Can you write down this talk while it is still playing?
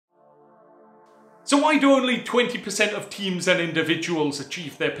So why do only 20% of teams and individuals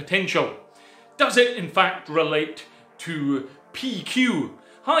achieve their potential? Does it in fact relate to PQ?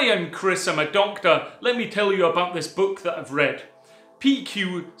 Hi, I'm Chris, I'm a doctor. Let me tell you about this book that I've read.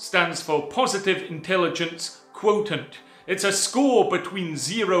 PQ stands for Positive Intelligence Quotient. It's a score between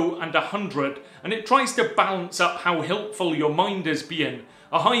 0 and 100, and it tries to balance up how helpful your mind is being.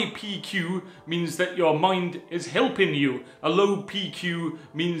 A high PQ means that your mind is helping you. A low PQ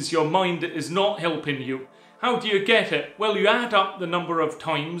means your mind is not helping you. How do you get it? Well, you add up the number of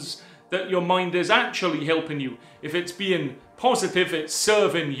times that your mind is actually helping you. If it's being positive, it's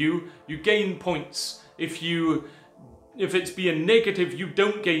serving you, you gain points. If it's being negative, you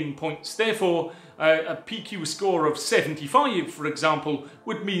don't gain points. Therefore, a PQ score of 75, for example,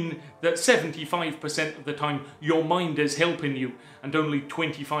 would mean that 75% of the time your mind is helping you, and only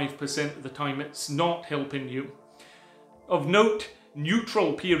 25% of the time it's not helping you. Of note,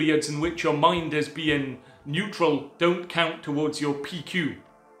 neutral periods in which your mind is being neutral don't count towards your PQ.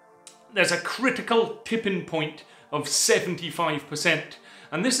 There's a critical tipping point of 75%,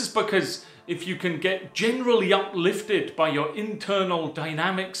 and this is because if you can get generally uplifted by your internal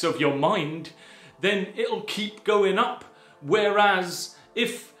dynamics of your mind, then it'll keep going up. Whereas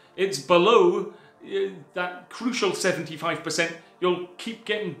if it's below that crucial 75%, you'll keep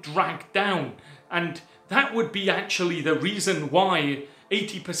getting dragged down. And that would be actually the reason why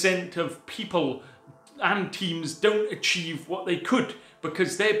 80% of people and teams don't achieve what they could,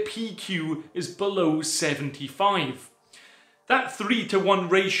 because their PQ is below 75. That 3-to-1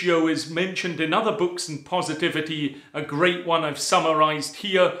 ratio is mentioned in other books in positivity, a great one I've summarized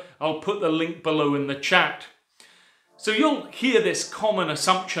here. I'll put the link below in the chat. So you'll hear this common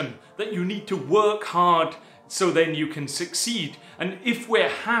assumption that you need to work hard so then you can succeed. And if we're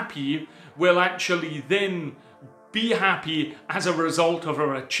happy, we'll actually then be happy as a result of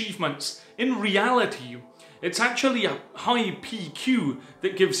our achievements. In reality, it's actually a high PQ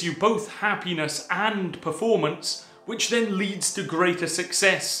that gives you both happiness and performance, which then leads to greater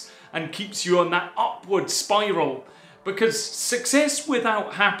success and keeps you on that upward spiral. Because success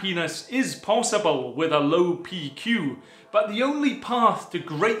without happiness is possible with a low PQ, but the only path to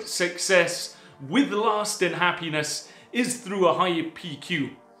great success with lasting happiness is through a high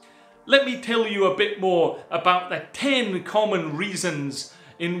PQ. Let me tell you a bit more about the 10 common reasons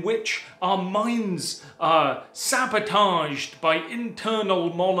in which our minds are sabotaged by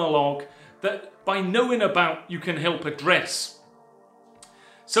internal monologue that by knowing about you can help address.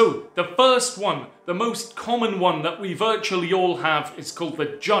 So the first one, the most common one that we virtually all have, is called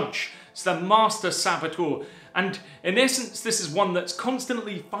the judge. It's the master saboteur. And in essence, this is one that's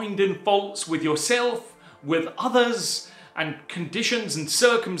constantly finding faults with yourself, with others, and conditions and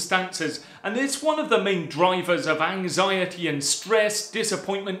circumstances. And it's one of the main drivers of anxiety and stress,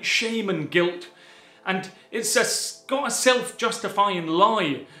 disappointment, shame and guilt. And it's got a self-justifying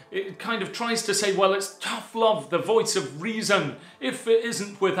lie. It kind of tries to say, well, it's tough love, the voice of reason. If it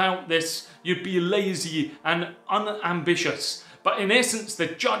isn't without this, you'd be lazy and unambitious. But in essence, the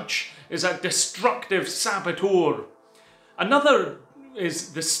judge is a destructive saboteur. Another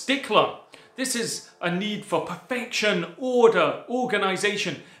is the stickler. This is a need for perfection, order,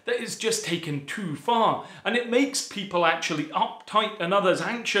 organization that is just taken too far. And it makes people actually uptight and others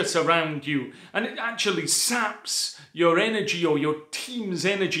anxious around you. And it actually saps your energy or your team's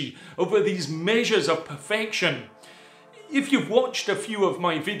energy over these measures of perfection. If you've watched a few of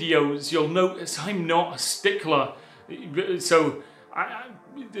my videos, you'll notice I'm not a stickler. So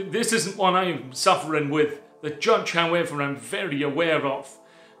this isn't one I'm suffering with. The judge, however, I'm very aware of.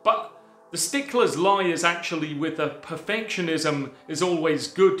 But the stickler's lie is actually with a perfectionism is always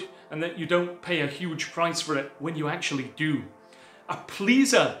good and that you don't pay a huge price for it when you actually do. A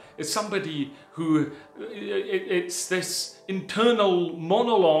pleaser is somebody who, it's this internal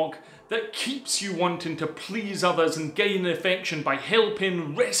monologue that keeps you wanting to please others and gain affection by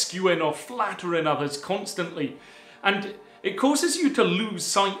helping, rescuing or flattering others constantly. And it causes you to lose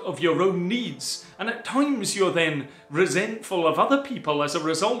sight of your own needs, and at times you're then resentful of other people as a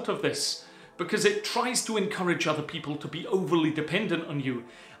result of this, because it tries to encourage other people to be overly dependent on you.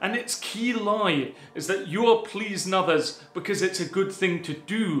 And its key lie is that you're pleasing others because it's a good thing to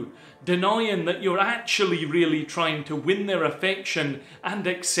do, denying that you're actually really trying to win their affection and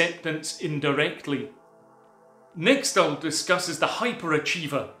acceptance indirectly. Next I'll discuss is the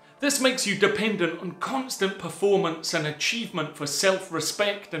hyperachiever. This makes you dependent on constant performance and achievement for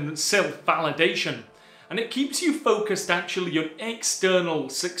self-respect and self-validation. And it keeps you focused actually on external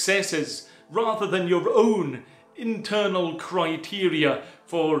successes rather than your own internal criteria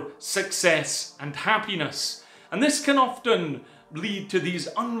for success and happiness. And this can often lead to these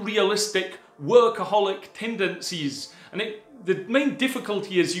unrealistic workaholic tendencies. And the main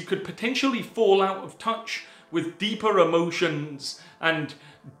difficulty is you could potentially fall out of touch with deeper emotions and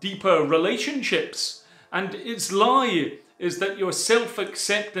deeper relationships. And its lie is that your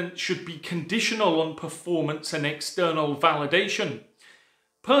self-acceptance should be conditional on performance and external validation.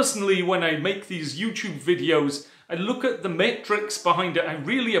 Personally, when I make these YouTube videos, I look at the metrics behind it. I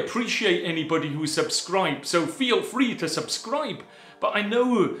really appreciate anybody who subscribes, so feel free to subscribe. But I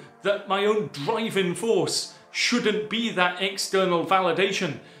know that my own driving force shouldn't be that external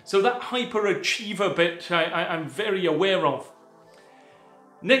validation. So that hyperachiever bit I'm very aware of.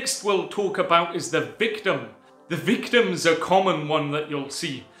 Next we'll talk about is the victim. The victim's a common one that you'll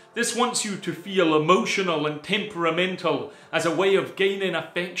see. This wants you to feel emotional and temperamental as a way of gaining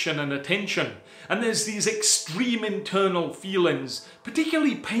affection and attention. And there's these extreme internal feelings,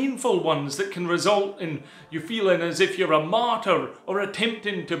 particularly painful ones, that can result in you feeling as if you're a martyr or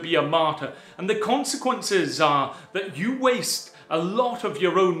attempting to be a martyr. And the consequences are that you waste a lot of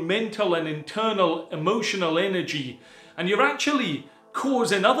your own mental and internal emotional energy, and you're actually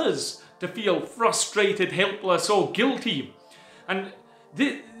causing others to feel frustrated, helpless, or guilty. And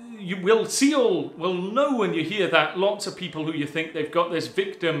you will know when you hear that, lots of people who you think they've got this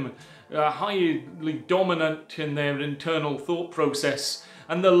victim highly dominant in their internal thought process.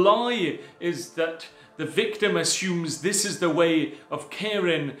 And the lie is that the victim assumes this is the way of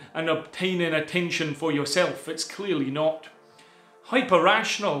caring and obtaining attention for yourself. It's clearly not.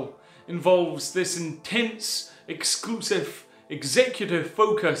 Hyper-rational involves this intense, exclusive, executive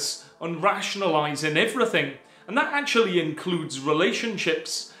focus on rationalizing everything. And that actually includes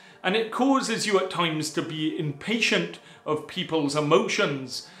relationships. And it causes you at times to be impatient of people's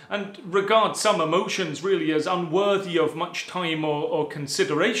emotions and regard some emotions really as unworthy of much time or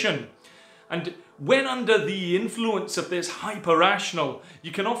consideration. And when under the influence of this hyper-rational,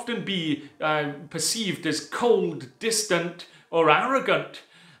 you can often be perceived as cold, distant, or arrogant.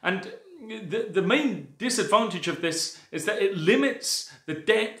 And the main disadvantage of this is that it limits the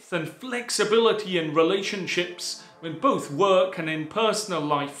depth and flexibility in relationships in both work and in personal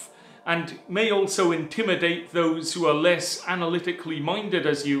life, and may also intimidate those who are less analytically minded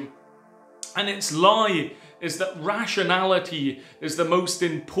as you. And its lie is that rationality is the most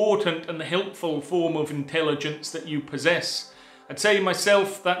important and helpful form of intelligence that you possess. I'd say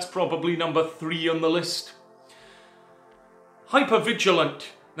myself, that's probably number 3 on the list. Hypervigilant.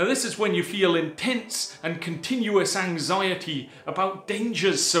 Now this is when you feel intense and continuous anxiety about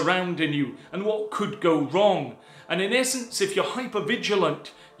dangers surrounding you and what could go wrong. And in essence, if you're hypervigilant,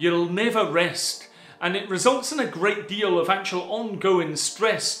 you'll never rest. And it results in a great deal of actual ongoing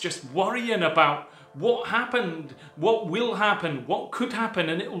stress, just worrying about what happened, what will happen, what could happen,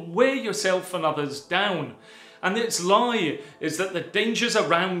 and it will wear yourself and others down. And its lie is that the dangers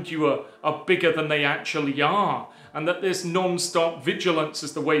around you are bigger than they actually are, and that this non-stop vigilance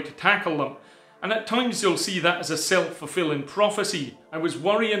is the way to tackle them. And at times you'll see that as a self-fulfilling prophecy. I was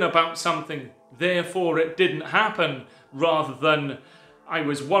worrying about something, therefore it didn't happen, rather than I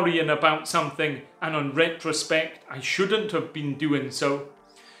was worrying about something and on retrospect I shouldn't have been doing so.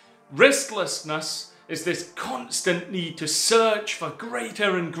 Restlessness is this constant need to search for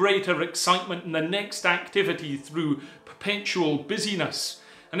greater and greater excitement in the next activity through perpetual busyness.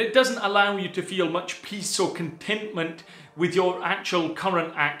 And it doesn't allow you to feel much peace or contentment with your actual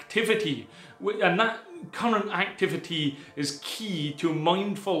current activity. And that current activity is key to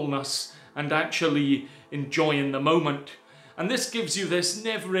mindfulness and actually enjoying the moment. And this gives you this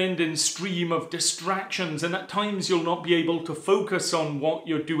never-ending stream of distractions, and at times you'll not be able to focus on what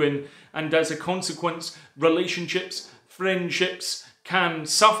you're doing, and as a consequence, relationships, friendships can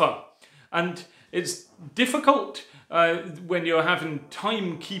suffer. And it's difficult when you're having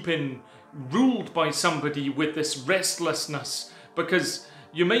timekeeping ruled by somebody with this restlessness, because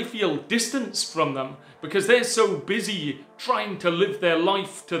you may feel distance from them because they're so busy trying to live their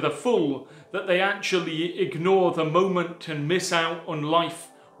life to the full that they actually ignore the moment and miss out on life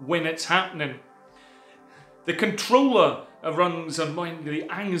when it's happening. The controller runs on the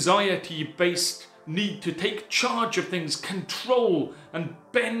anxiety-based need to take charge of things, control and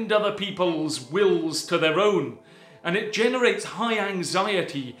bend other people's wills to their own. And it generates high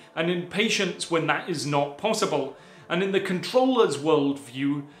anxiety and impatience when that is not possible. And in the controller's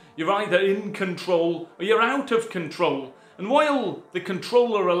worldview, you're either in control or you're out of control. And while the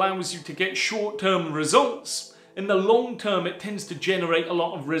controller allows you to get short-term results, in the long term it tends to generate a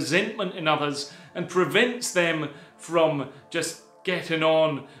lot of resentment in others and prevents them from just getting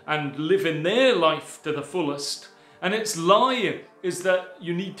on and living their life to the fullest. And its lie is that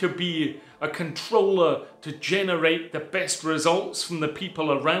you need to be a controller to generate the best results from the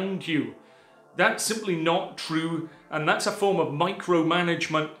people around you. That's simply not true, and that's a form of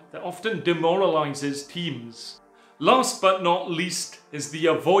micromanagement that often demoralizes teams. Last but not least is the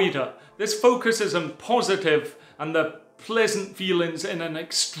avoider. This focuses on positive and the pleasant feelings in an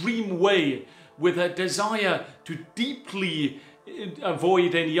extreme way, with a desire to deeply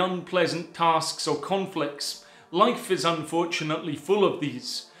avoid any unpleasant tasks or conflicts. Life is unfortunately full of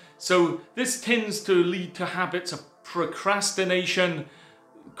these. So this tends to lead to habits of procrastination,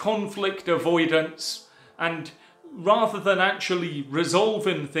 conflict avoidance, and rather than actually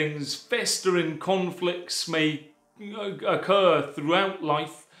resolving things, festering conflicts may occur throughout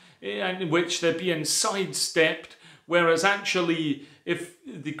life in which they're being sidestepped, whereas actually if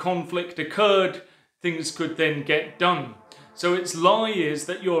the conflict occurred, things could then get done. So its lie is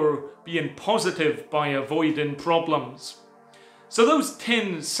that you're being positive by avoiding problems. So those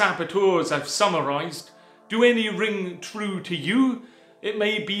 10 saboteurs I've summarized, do any ring true to you? It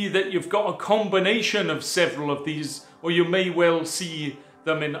may be that you've got a combination of several of these, or you may well see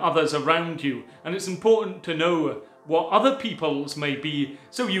them in others around you. And it's important to know what other people's may be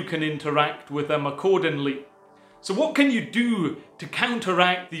so you can interact with them accordingly. So what can you do to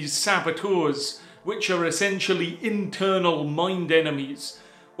counteract these saboteurs, which are essentially internal mind enemies?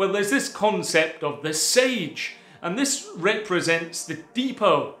 Well, there's this concept of the sage, and this represents the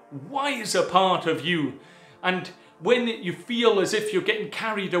deeper, wiser part of you. And when you feel as if you're getting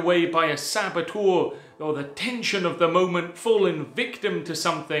carried away by a saboteur or the tension of the moment, falling victim to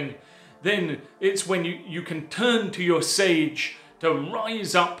something, then it's when you can turn to your sage to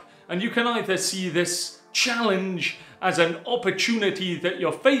rise up, and you can either see this challenge as an opportunity that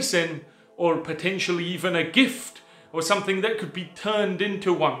you're facing, or potentially even a gift or something that could be turned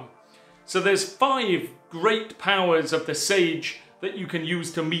into one. So there's 5 great powers of the sage that you can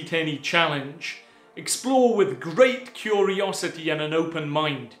use to meet any challenge. Explore with great curiosity and an open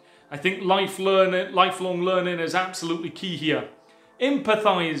mind. I think lifelong learning is absolutely key here.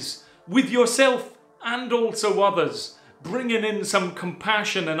 Empathize with yourself and also others, bringing in some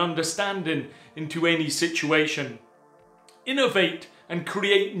compassion and understanding into any situation. Innovate and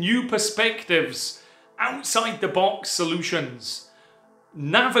create new perspectives, outside the box solutions.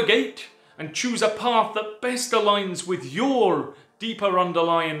 Navigate and choose a path that best aligns with your deeper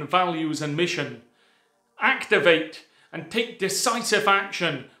underlying values and mission. Activate and take decisive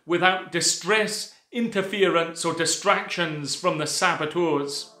action without distress, interference, or distractions from the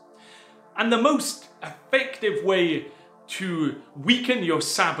saboteurs. And the most effective way to weaken your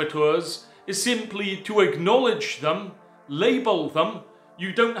saboteurs is simply to acknowledge them, label them.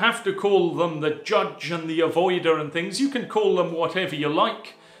 You don't have to call them the judge and the avoider and things. You can call them whatever you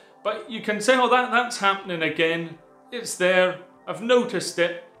like. But you can say, oh, that's happening again. It's there. I've noticed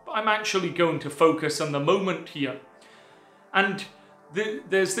it. But I'm actually going to focus on the moment here. And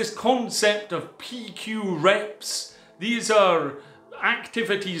there's this concept of PQ reps. These are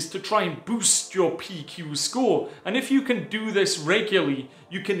activities to try and boost your PQ score. And if you can do this regularly,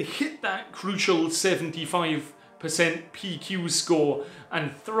 you can hit that crucial 75% PQ score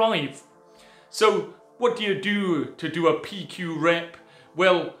and thrive. So what do you do to do a PQ rep?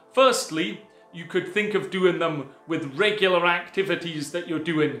 Well, firstly, you could think of doing them with regular activities that you're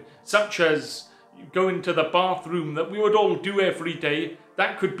doing, such as going to the bathroom that we would all do every day.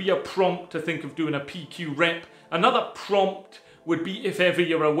 That could be a prompt to think of doing a PQ rep. Another prompt would be if ever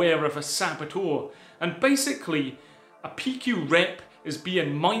you're aware of a saboteur. And basically, a PQ rep is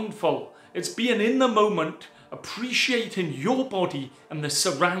being mindful. It's being in the moment, appreciating your body and the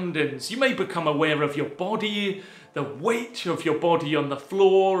surroundings. You may become aware of your body, the weight of your body on the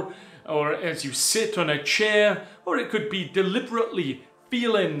floor, or as you sit on a chair, or it could be deliberately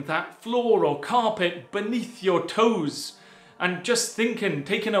feeling that floor or carpet beneath your toes, and just thinking,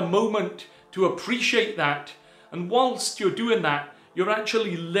 taking a moment to appreciate that. And whilst you're doing that, you're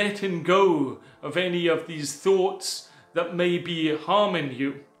actually letting go of any of these thoughts that may be harming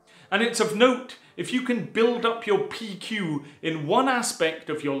you. And it's of note, if you can build up your PQ in one aspect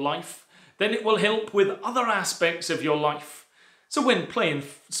of your life, then it will help with other aspects of your life. So when playing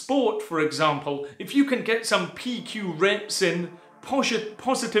sport, for example, if you can get some PQ reps in,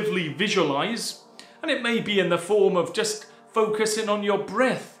 positively visualize, and it may be in the form of just focusing on your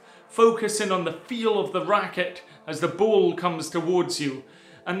breath, focusing on the feel of the racket as the ball comes towards you,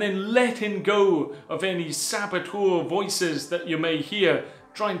 and then letting go of any saboteur voices that you may hear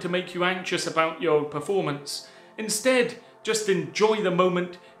trying to make you anxious about your performance. Instead, just enjoy the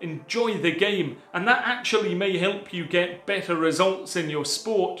moment, enjoy the game, and that actually may help you get better results in your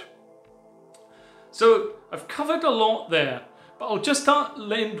sport. So I've covered a lot there, But I'll just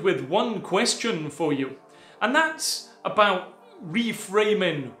end with one question for you, and that's about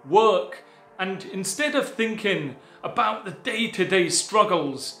reframing work. And instead of thinking about the day-to-day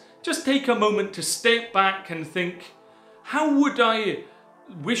struggles, just take a moment to step back and think, how would I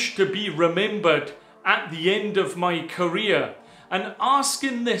wish to be remembered at the end of my career? And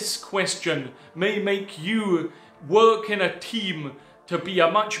asking this question may make you work in a team to be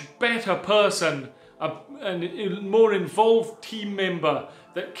a much better person, a more involved team member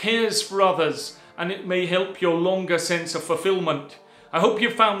that cares for others, and it may help your longer sense of fulfillment. I hope you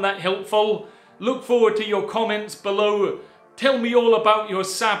found that helpful. Look forward to your comments below. Tell me all about your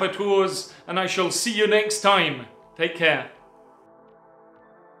saboteurs, and I shall see you next time. Take care.